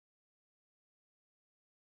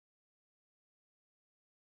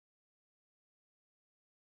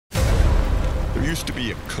used to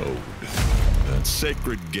be a code, that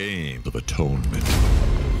sacred game of atonement.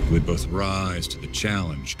 We'd both rise to the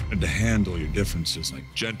challenge and to handle your differences like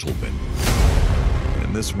gentlemen.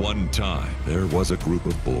 And this one time, there was a group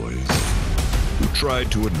of boys who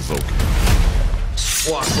tried to invoke it.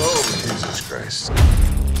 Whoa, Jesus Christ.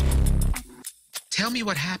 Tell me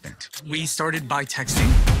what happened. We started by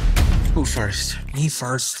texting. Who first? Me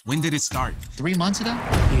first. When did it start? 3 months ago?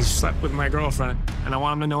 He slept with my girlfriend, and I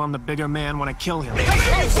want him to know I'm the bigger man when I kill him.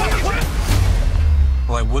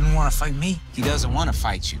 Well, I wouldn't want to fight me. He doesn't want to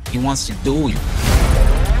fight you. He wants to duel you.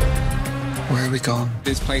 Where are we going?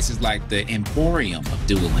 This place is like the emporium of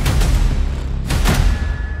dueling.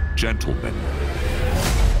 Gentlemen,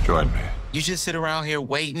 join me. You just sit around here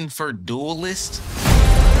waiting for duelists?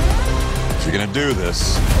 If you're gonna do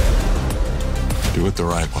this, do it the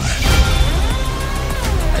right way.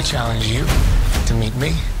 I challenge you to meet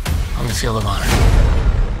me on the field of honor.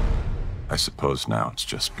 I suppose now it's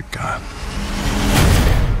just begun.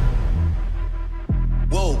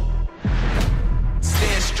 Whoa.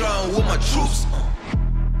 Stand strong with my troops.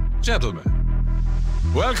 Gentlemen,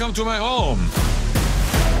 welcome to my home.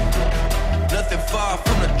 Nothing far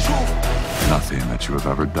from the truth. Nothing that you have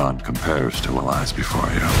ever done compares to what lies before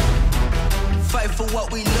you. Fight for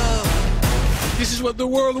what we love. This is what the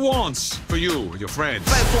world wants for you, your friends.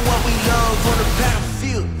 Fight for what we love on the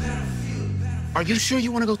battlefield. Are you sure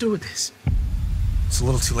you want to go through with this? It's a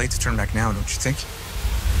little too late to turn back now, don't you think?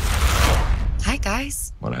 Hi,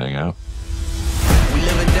 guys. Want to hang out? We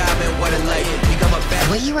live and die, man, what a life. We got my back.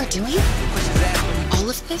 What you are doing? All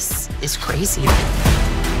of this is crazy.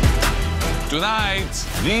 Tonight,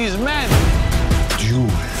 these men duel.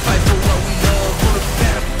 Fight for what we love on the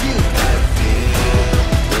battlefield.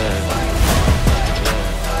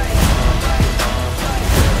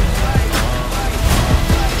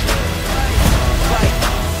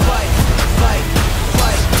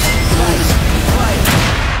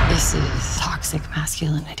 This is toxic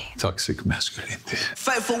masculinity. Toxic masculinity.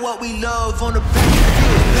 Fight for what we love on the battlefield.